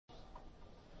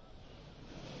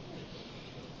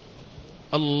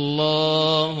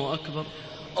الله أكبر.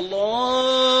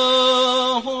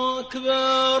 الله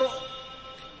أكبر.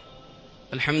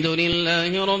 الحمد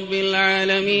لله رب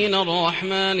العالمين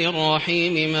الرحمن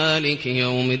الرحيم مالك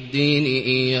يوم الدين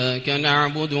إياك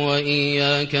نعبد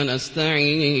وإياك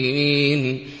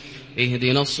نستعين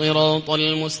اهدنا الصراط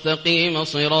المستقيم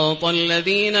صراط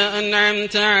الذين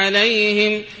أنعمت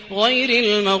عليهم غير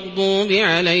المغضوب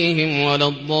عليهم ولا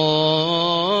الضالين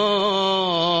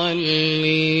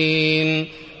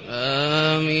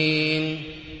آمين.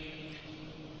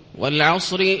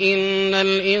 والعصر إن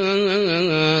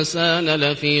الإنسان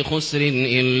لفي خسر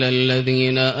إلا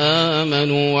الذين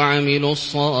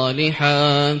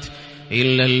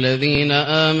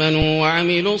آمنوا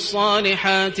وعملوا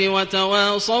الصالحات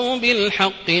وتواصوا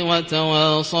بالحق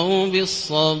وتواصوا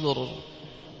بالصبر.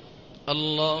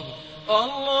 الله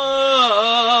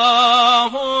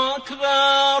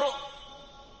أكبر.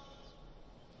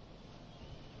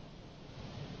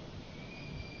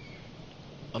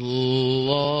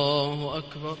 الله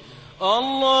أكبر.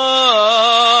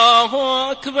 الله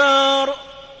أكبر.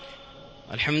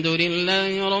 الحمد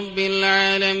لله رب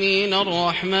العالمين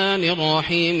الرحمن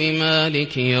الرحيم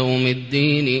مالك يوم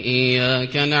الدين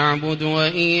إياك نعبد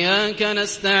وإياك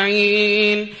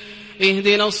نستعين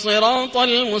اهدنا الصراط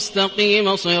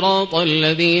المستقيم صراط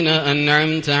الذين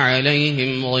أنعمت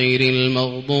عليهم غير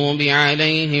المغضوب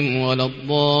عليهم ولا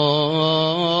الضالين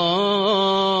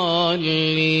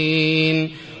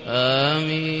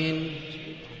آمين.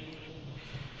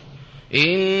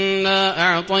 إنا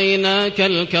أعطيناك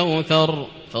الكوثر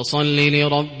فصل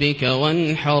لربك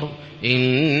وانحر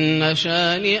إن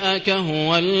شانئك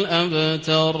هو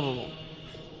الأبتر.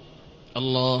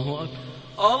 الله أكبر.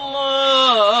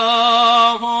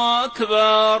 الله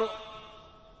أكبر.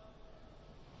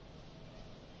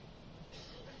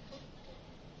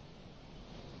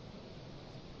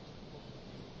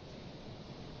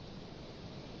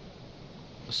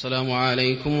 السلام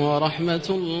عليكم ورحمة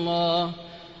الله.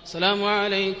 السلام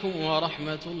عليكم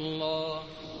ورحمة الله.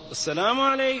 السلام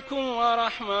عليكم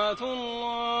ورحمة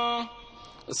الله.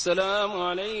 السلام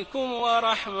عليكم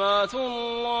ورحمة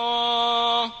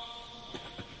الله.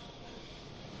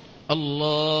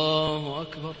 الله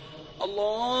أكبر.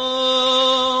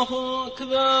 الله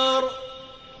أكبر.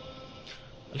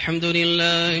 الحمد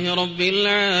لله رب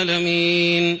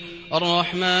العالمين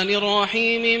الرحمن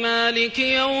الرحيم مالك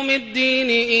يوم الدين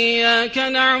إياك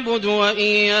نعبد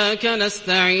وإياك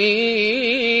نستعين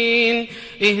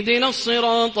اهدنا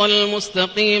الصراط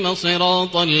المستقيم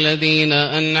صراط الذين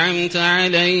أنعمت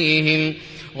عليهم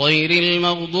غير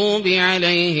المغضوب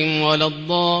عليهم ولا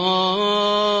الضالين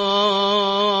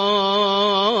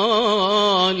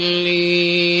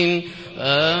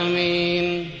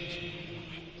آمين.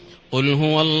 قل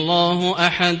هو الله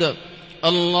أحد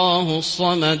الله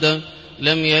الصمد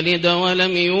لم يلد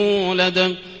ولم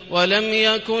يولد ولم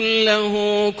يكن له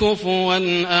كفوا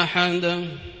أحد.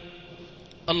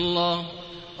 الله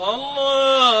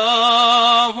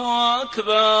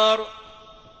أكبر.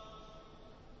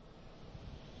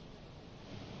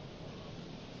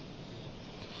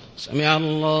 سمع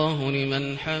الله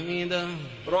لمن حمده.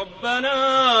 ربنا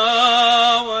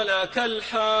ولك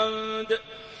الحمد.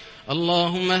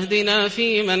 اللهم اهدنا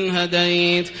فيمن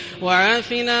هديت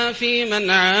وعافنا فيمن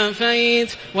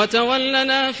عافيت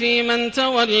وتولنا فيمن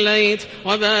توليت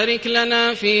وبارك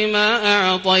لنا فيما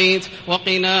أعطيت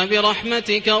وقنا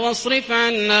برحمتك واصرف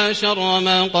عنا شر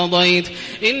ما قضيت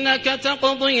إنك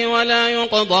تقضي ولا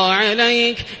يقضى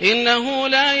عليك إنه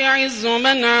لا يعز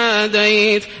من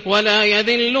عاديت ولا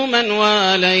يذل من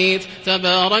واليت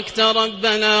تباركت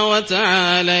ربنا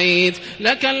وتعاليت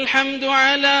لك الحمد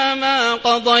على ما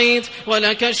قضيت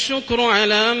ولك الشكر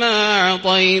على ما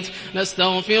أعطيت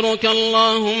نستغفرك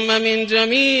اللهم من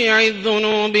جميع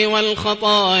الذنوب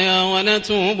والخطايا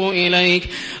ونتوب إليك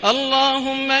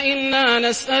اللهم إنا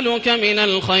نسألك من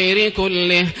الخير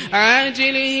كله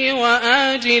عاجله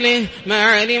وآجله ما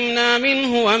علمنا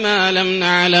منه وما لم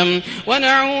نعلم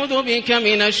ونعوذ بك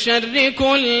من الشر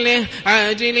كله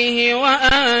عاجله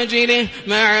وآجله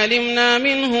ما علمنا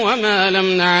منه وما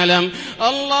لم نعلم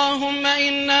اللهم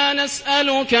إنا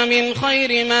نسألك من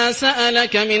خير ما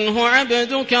سألك منه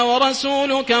عبدك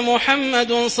ورسولك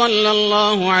محمد صلى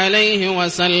الله عليه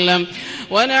وسلم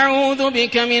ونعوذ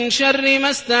بك من شر ما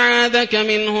استعاذك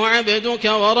منه عبدك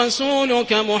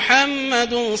ورسولك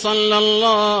محمد صلى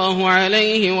الله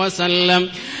عليه وسلم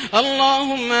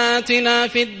اللهم آتنا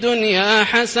في الدنيا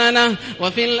حسنة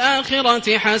وفي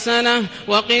الآخرة حسنة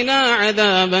وقنا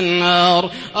عذاب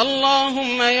النار.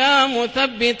 اللهم يا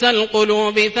مثبت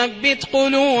القلوب ثبت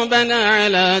قلوبنا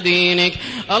على دينك.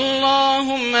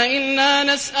 اللهم إنا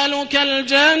نسألك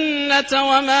الجنة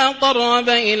وما قرب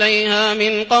إليها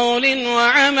من قول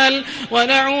وعمل،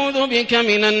 ونعوذ بك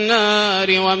من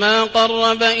النار وما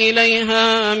قرب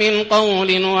إليها من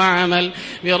قول وعمل،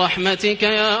 برحمتك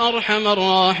يا أرحم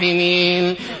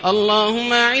الراحمين.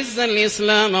 اللهم أعز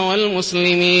الإسلام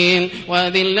والمسلمين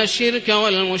وأذل الشرك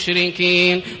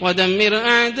والمشركين ودمر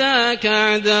أعداءك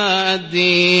أعداء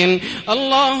الدين.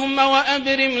 اللهم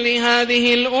وأبرم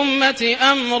لهذه الأمة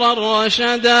أمرا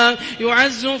رشدا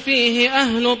يعز فيه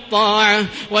أهل الطاعة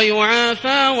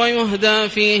ويعافى ويهدى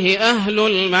فيه أهل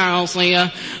المعصية.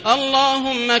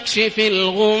 اللهم اكشف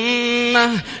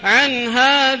الغمة عن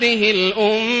هذه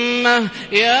الأمة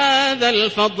يا ذا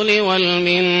الفضل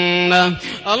والمنة.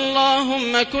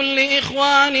 اللهم كن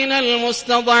لإخواننا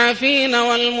المستضعفين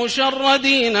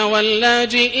والمشردين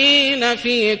واللاجئين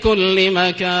في كل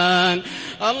مكان.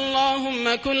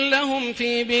 اللهم كن لهم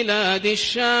في بلاد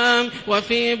الشام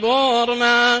وفي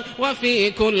بورما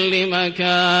وفي كل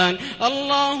مكان.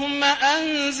 اللهم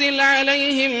أنزل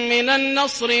عليهم من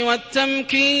النصر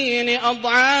والتمكين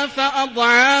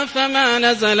أضعاف ما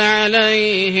نزل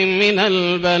عليهم من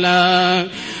البلاء.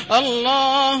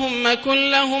 اللهم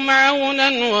كن لهم عونا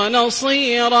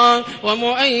ونصيرا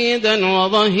ومؤيدا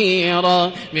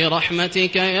وظهيرا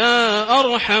برحمتك يا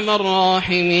أرحم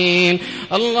الراحمين.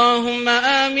 اللهم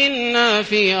آمنا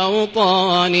في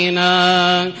أوطاننا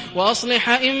وأصلح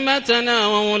أئمتنا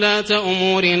وولاة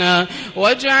أمورنا،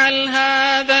 واجعل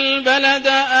هذا البلد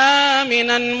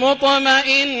آمنا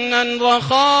مطمئنا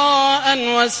رخاء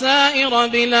وسائر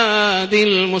بلاد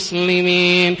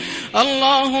المسلمين.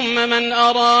 اللهم من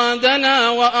أرادنا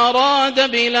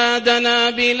وأراد بلادنا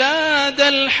بلاد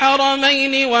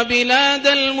الحرمين وبلاد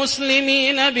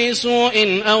المسلمين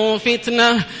بسوء أو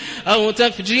فتنة أو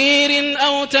تفجير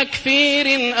أو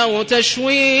تكفير أو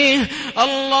تشويه،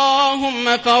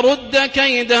 اللهم فرد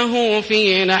كيده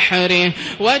في نحره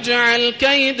واجعل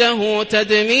كيده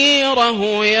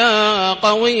تدميره يا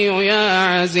قوي يا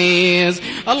عزيز.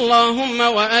 اللهم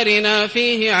وأرنا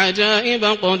فيه عجائب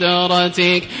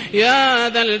قدرتك يا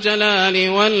ذا الجلال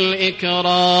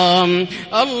والإكرام.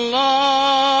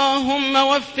 اللهم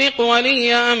وفق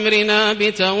ولي أمرنا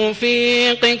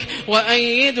بتوفيقك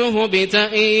وأيده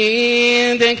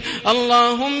بتأييدك.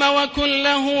 اللهم وكن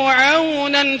له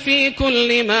عونا في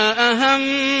كل ما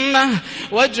أهمه،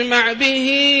 واجمع به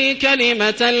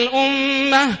كلمة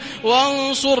الأمة،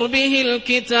 وانصر به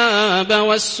الكتاب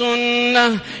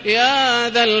والسنة يا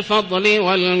ذا الفضل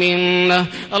والمنة.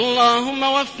 اللهم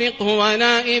وفقه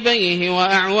ونائبيه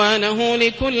وأعوانه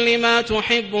لكل ما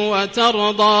تحب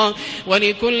وترضى،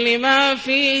 ولكل ما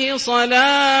فيه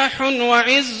صلاح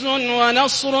وعز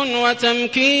ونصر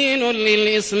وتمكين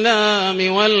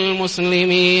للإسلام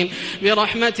والمسلمين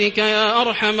برحمتك يا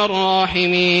أرحم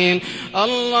الراحمين.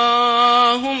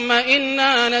 اللهم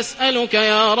إنا نسألك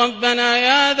يا ربنا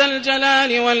يا ذا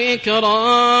الجلال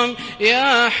والإكرام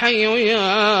يا حي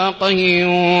يا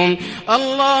قيوم.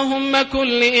 اللهم كن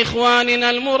لإخواننا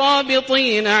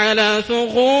المرابطين على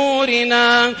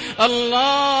ثغورنا،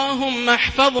 اللهم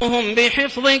احفظهم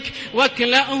بحفظك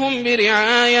واكلأهم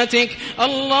برعايتك.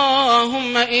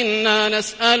 اللهم إنا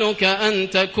نسألك أن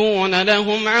تكون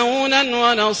لهم عونا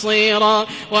ونصيرا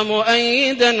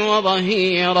ومؤيدا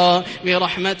وظهيرا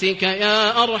برحمتك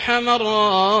يا أرحم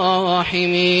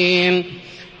الراحمين.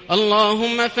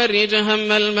 اللهم فرج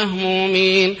هم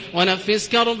المهمومين ونفس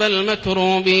كرب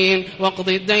المكروبين واقض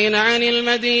الدين عن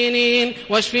المدينين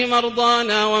واشف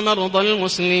مرضانا ومرضى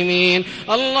المسلمين.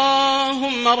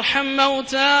 اللهم ارحم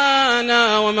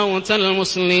موتانا وموتى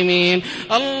المسلمين.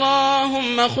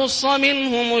 اللهم خص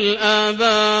منهم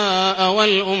الآباء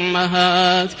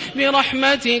والأمهات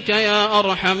برحمتك يا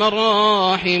أرحم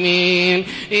الراحمين.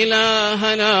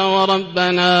 إلهنا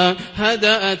وربنا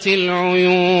هدأت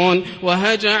العيون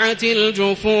وهجعت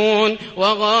الجفون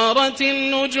وغارت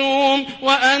النجوم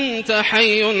وأنت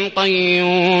حي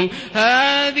قيوم.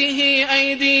 هذه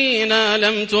أيدينا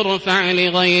لم ترفع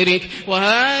لغيرك،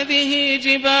 وهذه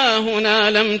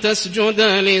جباهنا لم تسجد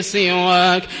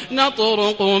لسواك.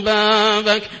 نطرق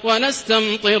بابك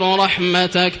ونستمطر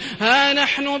رحمتك، ها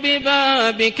نحن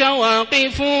ببابك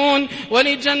واقفون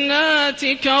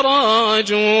ولجناتك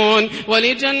راجون،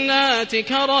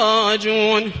 ولجناتك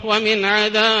راجون، ومن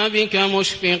عذابك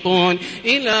مشفقون. مشفقون.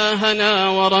 إلهنا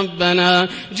وربنا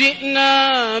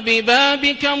جئنا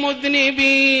ببابك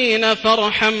مذنبين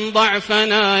فارحم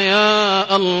ضعفنا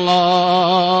يا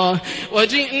الله،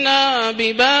 وجئنا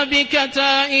ببابك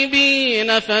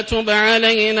تائبين فتب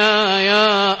علينا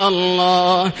يا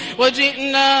الله،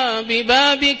 وجئنا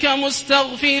ببابك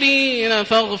مستغفرين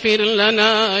فاغفر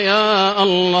لنا يا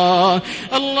الله.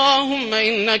 اللهم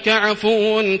إنك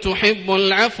عفو تحب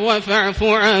العفو فاعف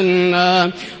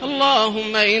عنا،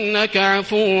 اللهم إنك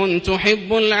عفو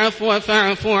تحب العفو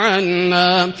فاعف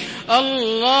عنا،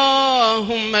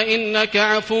 اللهم إنك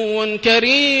عفو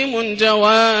كريم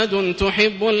جواد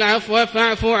تحب العفو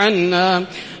فاعف عنا.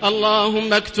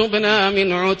 اللهم اكتبنا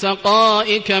من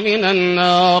عتقائك من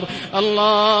النار،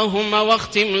 اللهم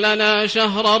واختم لنا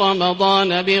شهر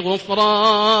رمضان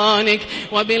بغفرانك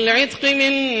وبالعتق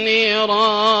من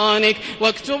نيرانك،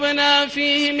 واكتبنا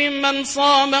فيه ممن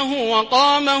صامه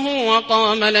وقامه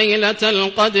وقام ليلة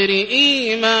القدر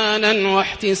إيمانا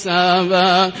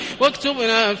واحتسابا،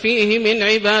 واكتبنا فيه من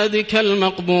عبادك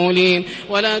المقبولين،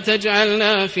 ولا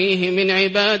تجعلنا فيه من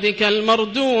عبادك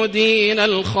المردودين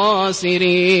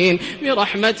الخاسرين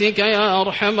برحمتك يا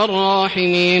أرحم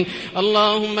الراحمين.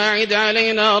 اللهم أعد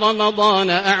علينا رمضان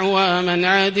أعواما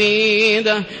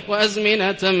عديدة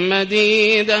وأزمنة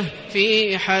مديدة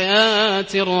في حياة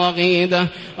رغيدة.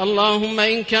 اللهم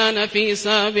إن كان في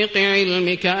سابق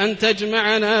علمك أن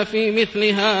تجمعنا في مثل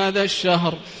هذا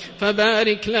الشهر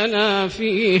فبارك لنا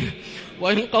فيه،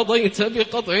 وإن قضيت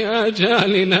بقطع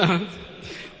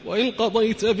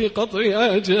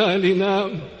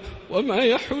آجالنا وما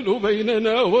يحول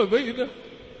بيننا وبينه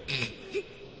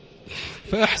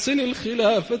فأحسن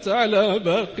الخلافة على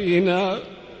باقينا،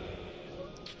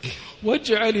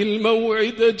 واجعل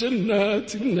الموعد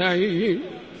جنات النعيم،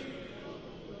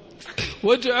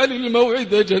 واجعل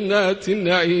الموعد جنات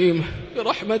النعيم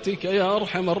برحمتك يا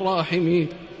أرحم الراحمين.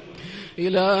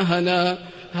 إلهنا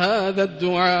هذا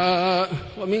الدعاء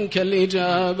ومنك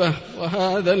الإجابة،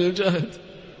 وهذا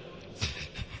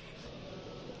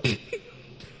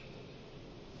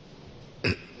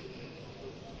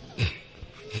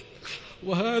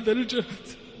الجهد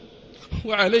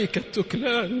وعليك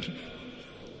التكلان.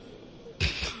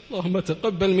 اللهم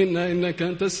تقبل منا إنك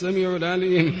أنت السميع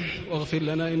العليم، واغفر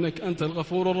لنا إنك أنت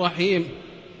الغفور الرحيم،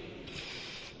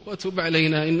 وتب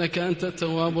علينا إنك أنت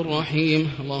التواب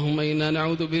الرحيم. اللهم إنا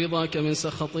نعوذ برضاك من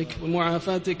سخطك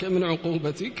ومعافاتك من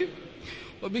عقوبتك،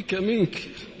 وبك منك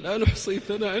لا نحصي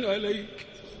ثناء عليك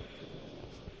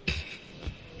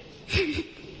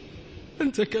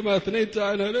أنت كما أثنيت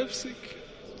على نفسك.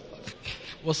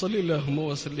 وصل اللهم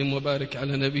وسلم وبارك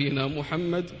على نبينا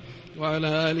محمد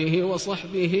وعلى آله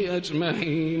وصحبه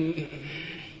أجمعين.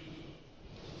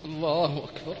 الله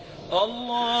أكبر،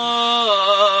 الله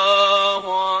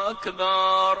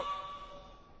أكبر.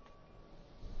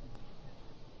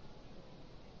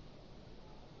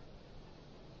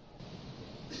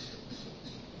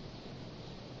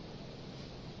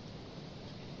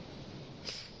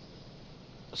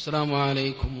 السلام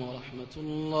عليكم ورحمة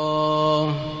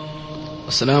الله.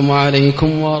 السلام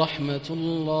عليكم ورحمة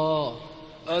الله.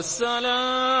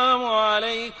 السلام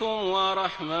عليكم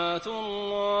ورحمة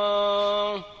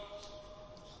الله.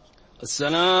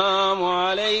 السلام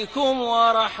عليكم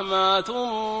ورحمة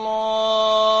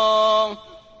الله.